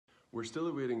We're still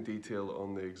awaiting detail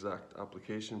on the exact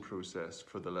application process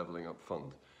for the Levelling Up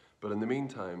Fund, but in the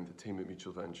meantime, the team at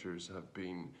Mutual Ventures have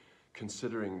been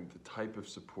considering the type of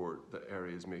support that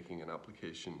areas making an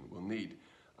application will need,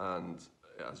 and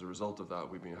as a result of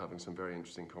that, we've been having some very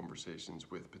interesting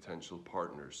conversations with potential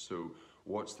partners, so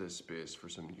watch this space for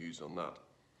some news on that.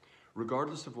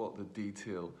 Regardless of what the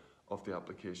detail of the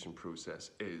application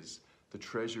process is, the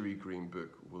Treasury Green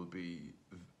Book will be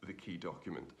the key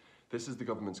document. This is the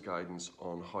government's guidance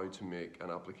on how to make an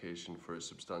application for a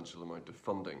substantial amount of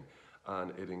funding,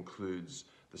 and it includes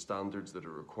the standards that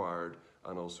are required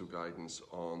and also guidance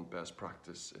on best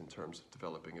practice in terms of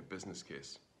developing a business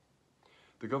case.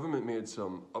 The government made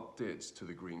some updates to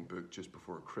the Green Book just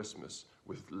before Christmas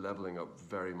with levelling up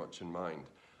very much in mind,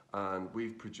 and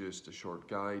we've produced a short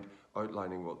guide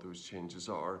outlining what those changes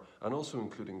are and also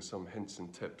including some hints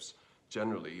and tips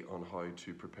generally on how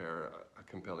to prepare a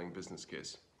compelling business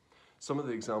case. Some of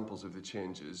the examples of the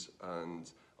changes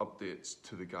and updates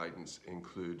to the guidance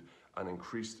include an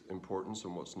increased importance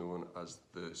on what's known as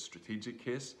the strategic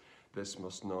case. This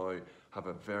must now have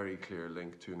a very clear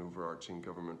link to an overarching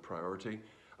government priority,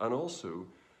 and also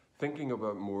thinking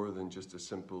about more than just a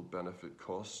simple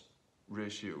benefit-cost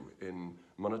ratio in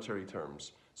monetary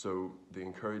terms. So the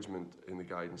encouragement in the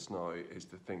guidance now is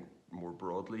to think more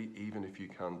broadly. Even if you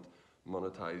can't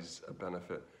monetize a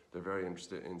benefit, they're very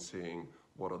interested in seeing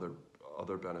what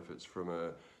other benefits from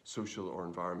a social or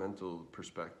environmental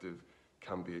perspective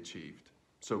can be achieved.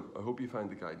 So I hope you find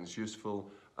the guidance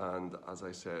useful, and as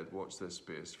I said, watch this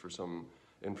space for some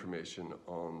information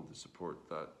on the support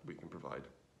that we can provide.